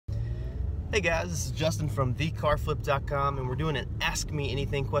Hey guys, this is Justin from thecarflip.com, and we're doing an Ask Me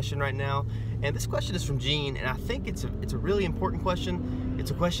Anything question right now. And this question is from Gene, and I think it's a really important question.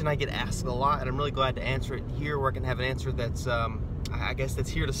 It's a question I get asked a lot, and I'm really glad to answer it here where I can have an answer that's, I guess that's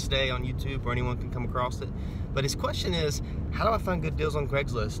here to stay on YouTube or anyone can come across it. But his question is, how do I find good deals on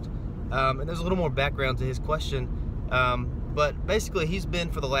Craigslist? And there's a little more background to his question. But basically, he's been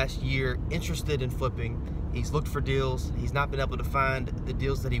for the last year interested in flipping. He's looked for deals. He's not been able to find the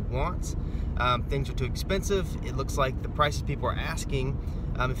deals that he wants. Things are too expensive. It looks like the prices people are asking,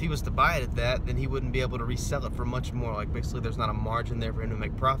 if he was to buy it at that, then he wouldn't be able to resell it for much more. Like basically there's not a margin there for him to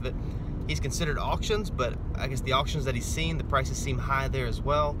make profit. He's considered auctions, but I guess the auctions that he's seen, the prices seem high there as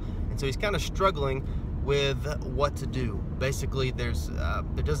well. And so he's kind of struggling with what to do. Basically there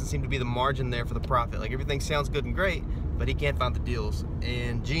doesn't seem to be the margin there for the profit. Like everything sounds good and great, but he can't find the deals.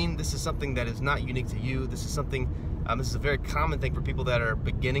 And Gene, this is something that is not unique to you. This is something, this is a very common thing for people that are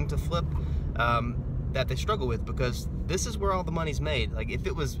beginning to flip, that they struggle with, because this is where all the money's made. Like if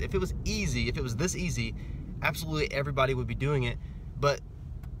it was easy, if it was this easy, absolutely everybody would be doing it. But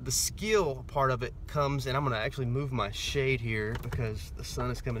the skill part of it comes, and I'm gonna actually move my shade here because the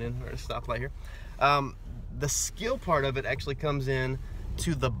sun is coming in. We're at a stoplight here. The skill part of it actually comes in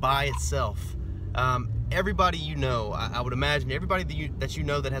to the buy itself. Everybody you know, I would imagine everybody that you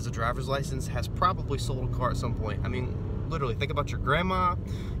know that has a driver's license has probably sold a car at some point. I mean, literally, think about your grandma,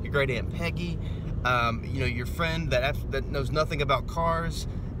 your great aunt Peggy, you know, your friend that knows nothing about cars.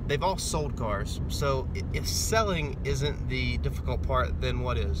 They've all sold cars. So if selling isn't the difficult part, then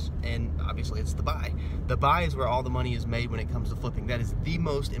what is? And obviously it's the buy. The buy is where all the money is made when it comes to flipping. That is the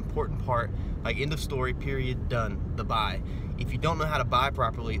most important part. Like end of story, period, done. The buy. If you don't know how to buy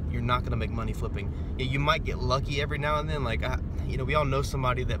properly, you're not going to make money flipping. You might get lucky every now and then. Like, you know, we all know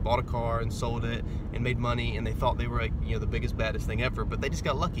somebody that bought a car and sold it and made money, and they thought they were, like, you know, the biggest, baddest thing ever, but they just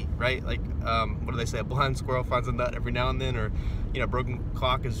got lucky, right? Like, what do they say? A blind squirrel finds a nut every now and then, or, you know, a broken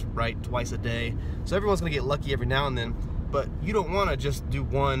clock is right twice a day. So everyone's going to get lucky every now and then, but you don't want to just do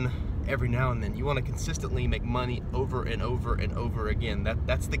one every now and then. You want to consistently make money over and over and over again.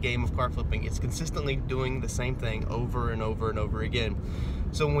 That's the game of car flipping. It's consistently doing the same thing over and over and over again.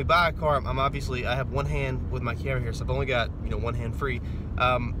 So when we buy a car, I have one hand with my camera here, so I've only got, you know, one hand free.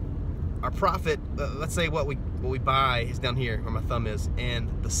 Our profit, let's say what we buy is down here where my thumb is, and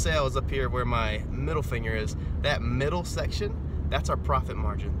the sale is up here where my middle finger is. That middle section, that's our profit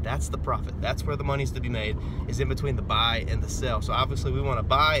margin. That's the profit. That's where the money's to be made, is in between the buy and the sell. So obviously we want to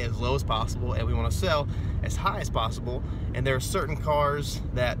buy as low as possible, and we want to sell as high as possible. And there are certain cars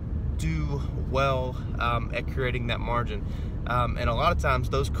that do well at creating that margin. And a lot of times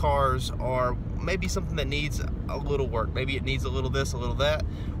those cars are maybe something that needs a little work. Maybe it needs a little this, a little that,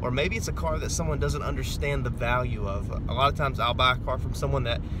 or maybe it's a car that someone doesn't understand the value of. A lot of times I'll buy a car from someone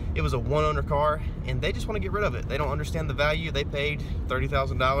that it was a one-owner car and they just want to get rid of it. They don't understand the value. They paid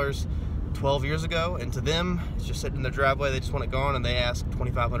 $30,000 12 years ago, and to them it's just sitting in their driveway. They just want it gone, and they ask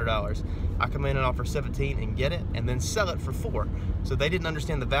 $2,500. I come in and offer 17 and get it, and then sell it for 4. So they didn't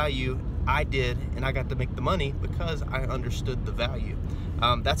understand the value. I did, and I got to make the money because I understood the value.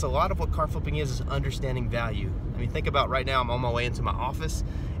 That's a lot of what car flipping is understanding value. I mean, think about right now, I'm on my way into my office.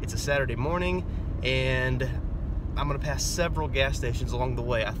 It's a Saturday morning, and I'm gonna pass several gas stations along the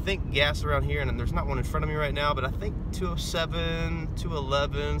way. I think gas around here, and there's not one in front of me right now, but I think 207,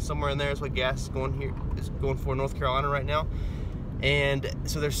 211, somewhere in there is what gas is going for North Carolina right now. And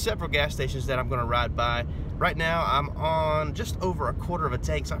so there's several gas stations that I'm gonna ride by. Right now, I'm on just over a quarter of a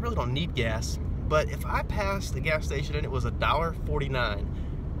tank, so I really don't need gas. But if I pass the gas station and it was $1.49,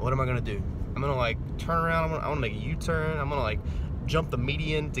 what am I gonna do? I'm gonna like turn around, I wanna make a U-turn, I'm gonna like jump the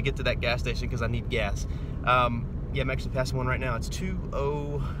median to get to that gas station because I need gas. Yeah, I'm actually passing one right now. It's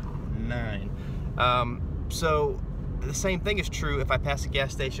 209. So the same thing is true if I pass a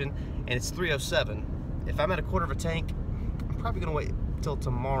gas station and it's 307. If I'm at a quarter of a tank, I'm probably gonna wait till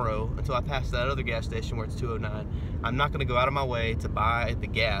tomorrow until I pass that other gas station where it's 209. I'm not gonna go out of my way to buy the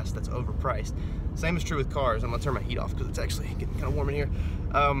gas that's overpriced. Same is true with cars. I'm gonna turn my heat off because it's actually getting kind of warm in here.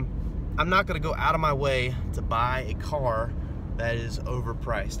 I'm not gonna go out of my way to buy a car that is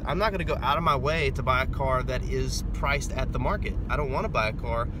overpriced. I'm not gonna go out of my way to buy a car that is priced at the market. I don't wanna buy a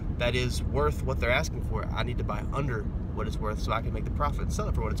car that is worth what they're asking for. I need to buy under what it's worth so I can make the profit and sell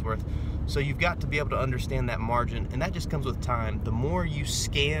it for what it's worth. So you've got to be able to understand that margin, and that just comes with time. The more you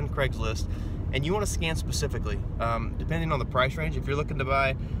scan Craigslist, and you wanna scan specifically, depending on the price range. If you're looking to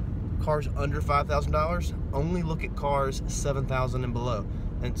buy cars under $5,000, only look at cars $7,000 and below.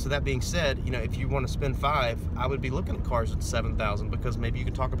 And so that being said, you know, if you want to spend $5,000, I would be looking at cars at $7,000 because maybe you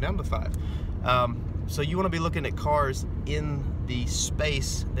can talk them down to $5,000. So you want to be looking at cars in the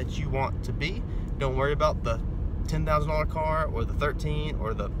space that you want to be. Don't worry about the $10,000 car or the $13,000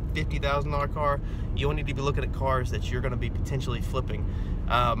 or the $50,000 car. You only need to be looking at cars that you're going to be potentially flipping.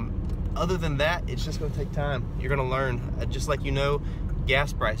 Other than that, it's just going to take time. You're going to learn, just like you know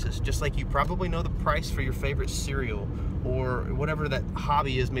gas prices, just like you probably know the price for your favorite cereal or whatever that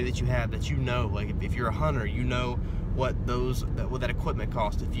hobby is maybe that you have, that you know. Like if you're a hunter, you know what that equipment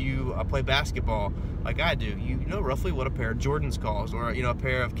costs. If you play basketball like I do, you know roughly what a pair of Jordans cost, or a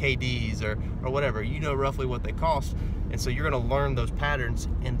pair of KDs or whatever. You know roughly what they cost, and so you're going to learn those patterns,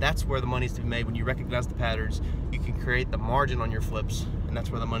 and that's where the money's to be made. When you recognize the patterns, you can create the margin on your flips, and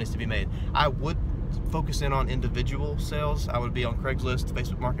that's where the money's to be made. I would focus in on individual sales. I would be on Craigslist,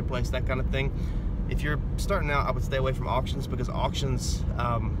 Facebook Marketplace, that kind of thing. If you're starting out, I would stay away from auctions, because auctions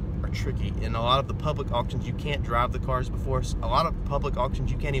are tricky. In a lot of the public auctions, you can't drive the cars before. A lot of public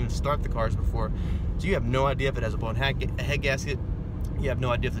auctions, you can't even start the cars before. So you have no idea if it has a blown head gasket. You have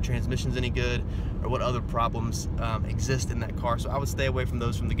no idea if the transmission's any good, or what other problems exist in that car. So I would stay away from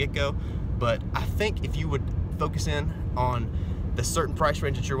those from the get-go. But I think if you would focus in on the certain price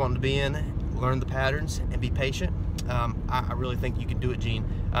range that you're wanting to be in, learn the patterns, and be patient, I really think you can do it, Gene.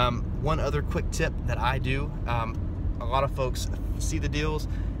 One other quick tip that I do, a lot of folks see the deals,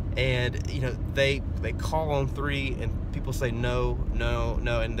 and they call on 3, and people say no, no,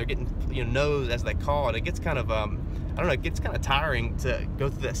 no, and they're getting no's as they call, and it gets kind of I don't know, it gets kind of tiring to go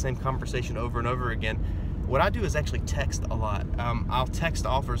through that same conversation over and over again. What I do is actually text a lot. I'll text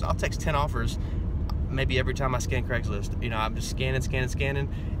offers. I'll text 10 offers maybe every time I scan Craigslist. I'm just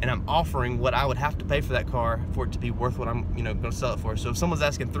scanning, and I'm offering what I would have to pay for that car for it to be worth what I'm going to sell it for. So if someone's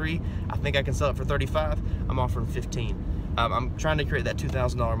asking 3, I think I can sell it for 35, I'm offering 15. I'm trying to create that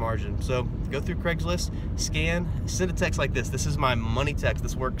 $2,000 margin. So go through Craigslist, scan, send a text like this. This is my money text.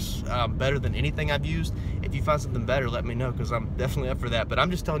 This works better than anything I've used. If you find something better, let me know, because I'm definitely up for that. But I'm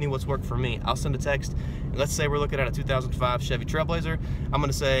just telling you what's worked for me. I'll send a text, and let's say we're looking at a 2005 Chevy Trailblazer. I'm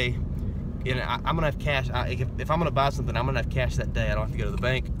gonna say, I'm gonna have cash. If I'm gonna buy something, I'm gonna have cash that day. I don't have to go to the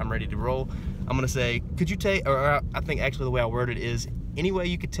bank. I'm ready to roll. I'm gonna say, could you take, or I think actually the way I word it is, any way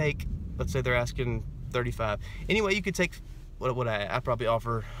you could take, let's say they're asking 35. Anyway, you could take, what would I probably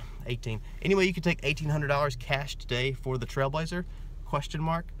offer 18. Anyway, you could take $1,800 cash today for the Trailblazer, ?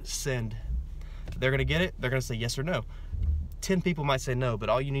 Send. They're gonna get it. They're gonna say yes or no. 10 people might say no, but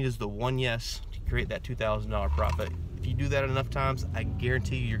all you need is the one yes to create that $2,000 profit. If you do that enough times, I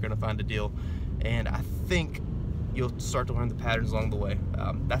guarantee you're gonna find a deal. And I think you'll start to learn the patterns along the way.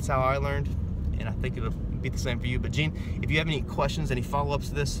 That's how I learned, and I think it'll be the same for you. But Gene, if you have any questions, any follow-ups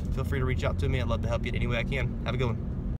to this, feel free to reach out to me. I'd love to help you in any way I can. Have a good one.